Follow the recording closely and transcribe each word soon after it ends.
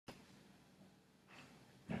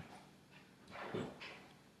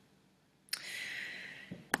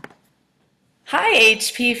Hi,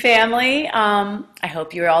 HP family. I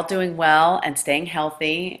hope you're all doing well and staying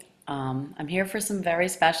healthy. I'm here for some very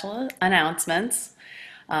special announcements.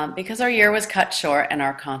 Because our year was cut short and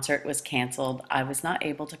our concert was canceled, I was not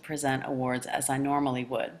able to present awards as I normally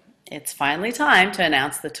would. It's finally time to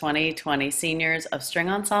announce the 2020 seniors of String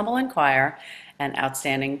Ensemble and Choir and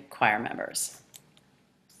outstanding choir members.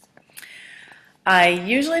 I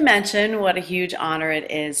usually mention what a huge honor it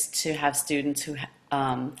is to have students who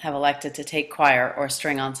have elected to take choir or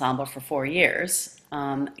string ensemble for 4 years.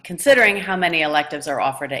 Considering how many electives are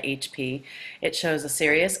offered at HP, it shows a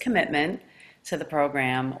serious commitment to the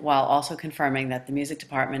program while also confirming that the music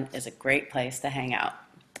department is a great place to hang out.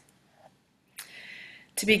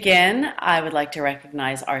 To begin, I would like to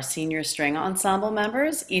recognize our senior string ensemble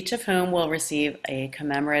members, each of whom will receive a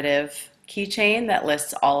commemorative keychain that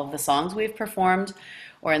lists all of the songs we've performed,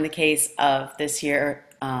 or in the case of this year,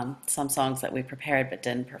 some songs that we prepared but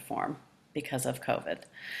didn't perform because of COVID.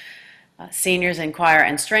 Seniors in choir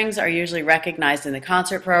and strings are usually recognized in the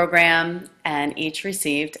concert program and each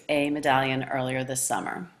received a medallion earlier this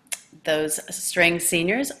summer. Those string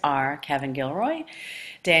seniors are Kevin Gilroy,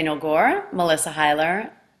 Daniel Gore, Melissa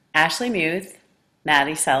Heiler, Ashley Muth,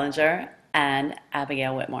 Maddie Sellinger, and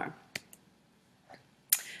Abigail Whitmore.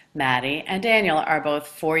 Maddie and Daniel are both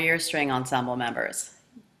four-year string ensemble members.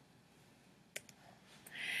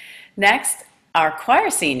 Next, our choir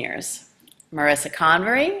seniors, Marissa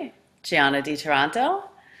Convery, Gianna DiTaranto,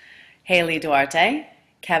 Haley Duarte,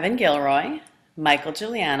 Kevin Gilroy, Michael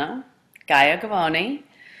Giuliano, Gaia Gavoni,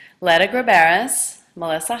 Letta Graberis,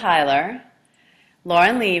 Melissa Heiler,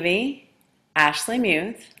 Lauren Levy, Ashley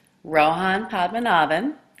Muth, Rohan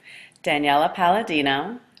Padmanabhan, Daniela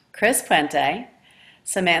Palladino, Chris Puente,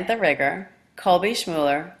 Samantha Rigger, Colby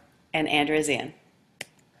Schmuller, and Andrea Zian.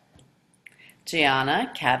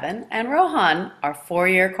 Gianna, Kevin, and Rohan are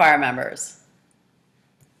four-year choir members.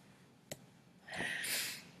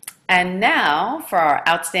 And now for our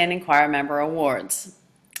Outstanding Choir Member Awards.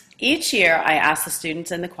 Each year, I ask the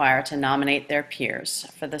students in the choir to nominate their peers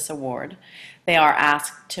for this award. They are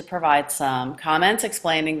asked to provide some comments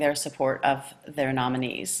explaining their support of their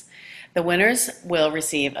nominees. The winners will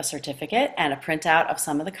receive a certificate and a printout of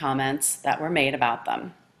some of the comments that were made about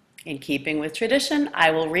them. In keeping with tradition,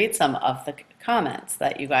 I will read some of the comments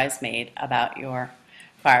that you guys made about your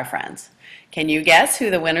choir friends. Can you guess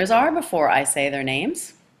who the winners are before I say their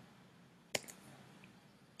names?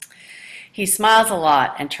 He smiles a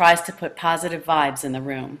lot and tries to put positive vibes in the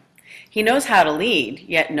room. He knows how to lead,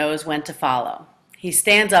 yet knows when to follow. He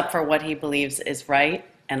stands up for what he believes is right,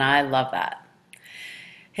 and I love that.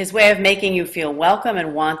 His way of making you feel welcome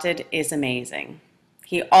and wanted is amazing.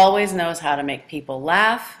 He always knows how to make people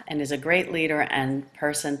laugh and is a great leader and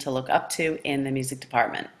person to look up to in the music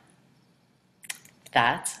department.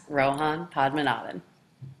 That's Rohan Padmanabhan.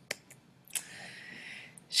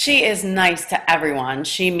 She is nice to everyone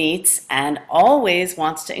she meets and always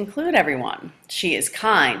wants to include everyone. She is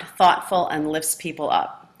kind, thoughtful, and lifts people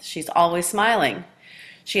up. She's always smiling.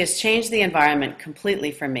 She has changed the environment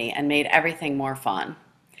completely for me and made everything more fun.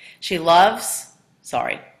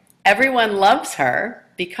 Everyone loves her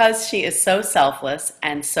because she is so selfless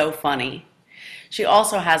and so funny. She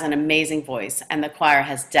also has an amazing voice, and the choir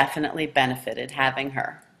has definitely benefited having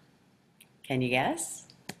her. Can you guess?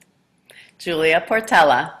 Julia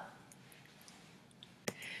Portella.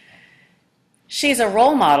 She's a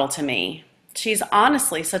role model to me. She's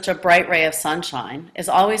honestly such a bright ray of sunshine, is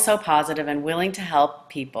always so positive and willing to help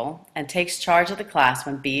people, and takes charge of the class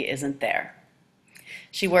when B isn't there.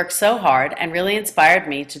 She works so hard and really inspired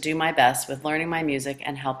me to do my best with learning my music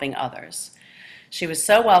and helping others. She was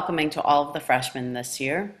so welcoming to all of the freshmen this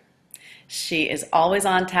year. She is always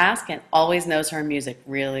on task and always knows her music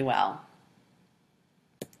really well.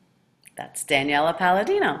 That's Daniela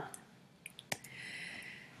Palladino.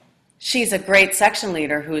 She's a great section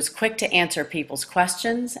leader who is quick to answer people's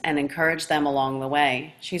questions and encourage them along the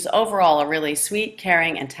way. She's overall a really sweet,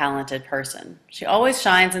 caring, and talented person. She always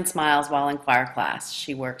shines and smiles while in choir class.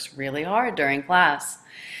 She works really hard during class.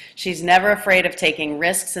 She's never afraid of taking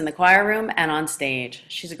risks in the choir room and on stage.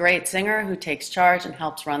 She's a great singer who takes charge and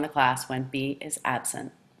helps run the class when B is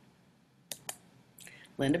absent.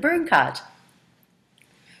 Linda Brunkaj.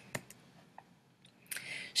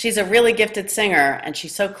 She's a really gifted singer, and she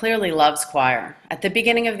so clearly loves choir. At the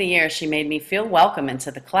beginning of the year, she made me feel welcome into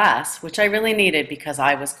the class, which I really needed because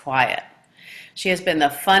I was quiet. She has been the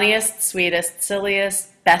funniest, sweetest,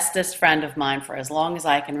 silliest, bestest friend of mine for as long as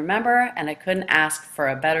I can remember, and I couldn't ask for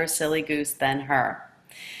a better silly goose than her.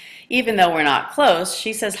 Even though we're not close,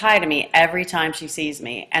 she says hi to me every time she sees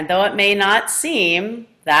me, and though it may not seem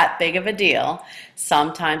that big of a deal.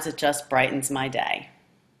 Sometimes it just brightens my day.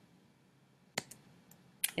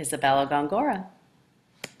 Isabella Gongora.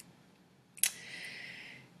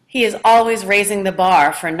 He is always raising the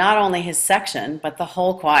bar for not only his section, but the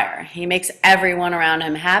whole choir. He makes everyone around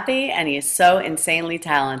him happy, and he is so insanely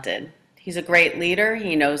talented. He's a great leader.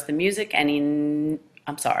 He knows the music, and he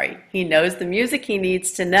knows the music he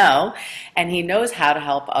needs to know, and he knows how to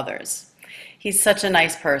help others. He's such a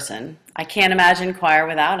nice person. I can't imagine choir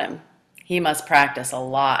without him. He must practice a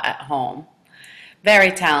lot at home.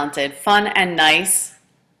 Very talented, fun and nice,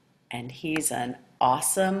 and he's an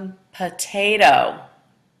awesome potato.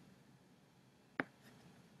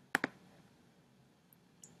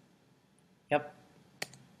 Yep,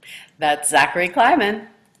 that's Zachary Kleiman.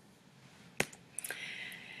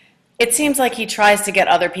 It seems like he tries to get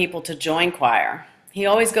other people to join choir. He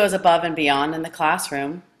always goes above and beyond in the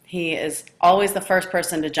classroom. He is always the first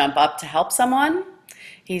person to jump up to help someone.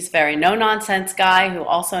 He's a very no-nonsense guy who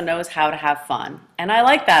also knows how to have fun, and I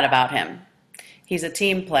like that about him. He's a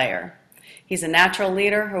team player. He's a natural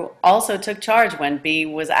leader who also took charge when B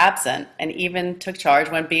was absent, and even took charge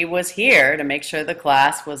when B was here to make sure the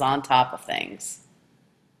class was on top of things.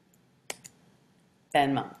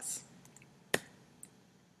 Ben Monks.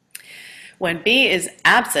 When B is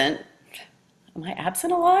absent, am I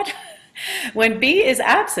absent a lot? When B is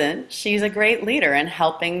absent, she's a great leader in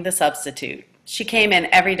helping the substitute. She came in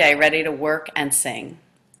every day ready to work and sing.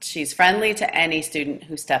 She's friendly to any student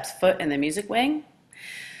who steps foot in the music wing.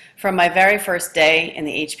 From my very first day in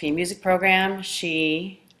the HP music program,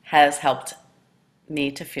 she has helped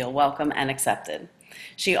me to feel welcome and accepted.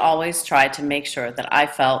 She always tried to make sure that I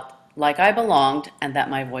felt like I belonged and that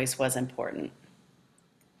my voice was important.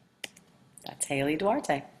 That's Haley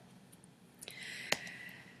Duarte.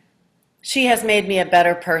 She has made me a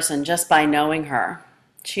better person just by knowing her.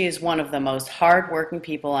 She is one of the most hard-working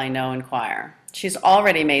people I know in choir. She's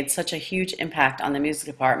already made such a huge impact on the music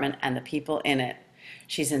department and the people in it.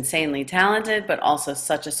 She's insanely talented, but also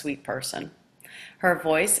such a sweet person. Her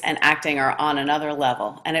voice and acting are on another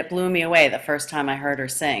level, and it blew me away the first time I heard her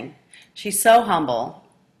sing. She's so humble,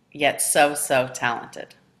 yet so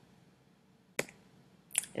talented.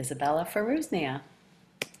 Isabella Faruznia.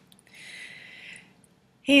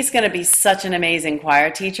 He's going to be such an amazing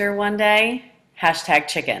choir teacher one day.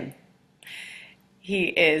 #chicken. He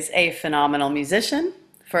is a phenomenal musician.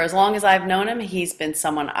 For as long as I've known him, he's been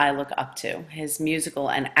someone I look up to. His musical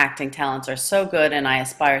and acting talents are so good, and I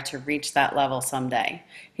aspire to reach that level someday.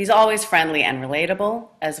 He's always friendly and relatable,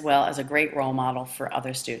 as well as a great role model for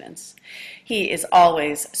other students. He is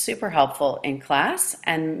always super helpful in class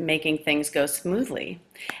and making things go smoothly.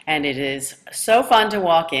 And it is so fun to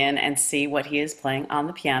walk in and see what he is playing on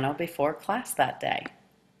the piano before class that day.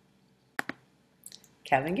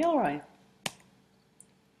 Kevin Gilroy.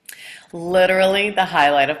 Literally the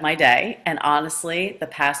highlight of my day, and honestly, the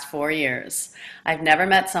past 4 years. I've never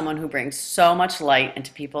met someone who brings so much light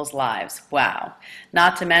into people's lives. Wow.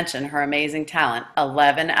 Not to mention her amazing talent,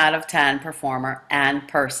 11 out of 10 performer and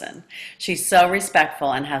person. She's so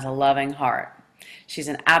respectful and has a loving heart. She's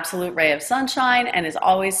an absolute ray of sunshine and is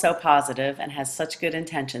always so positive and has such good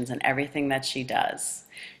intentions in everything that she does.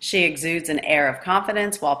 She exudes an air of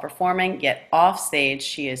confidence while performing, yet off stage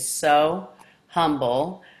she is so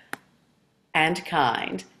humble and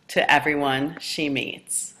kind to everyone she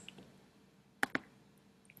meets.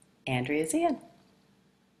 Andrea Zian.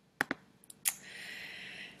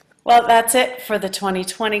 Well, that's it for the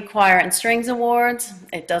 2020 Choir and Strings Awards.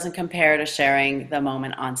 It doesn't compare to sharing the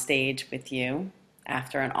moment on stage with you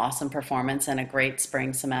after an awesome performance and a great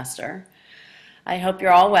spring semester. I hope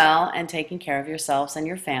you're all well and taking care of yourselves and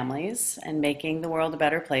your families and making the world a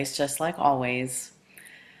better place just like always.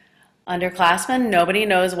 Underclassmen, nobody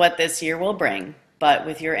knows what this year will bring, but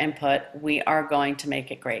with your input, we are going to make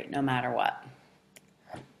it great no matter what.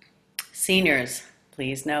 Seniors,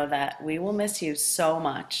 please know that we will miss you so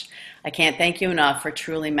much. I can't thank you enough for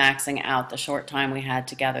truly maxing out the short time we had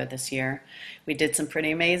together this year. We did some pretty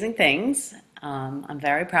amazing things. I'm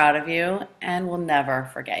very proud of you and will never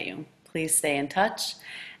forget you. Please stay in touch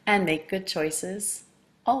and make good choices.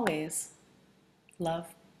 Always. Love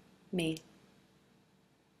me.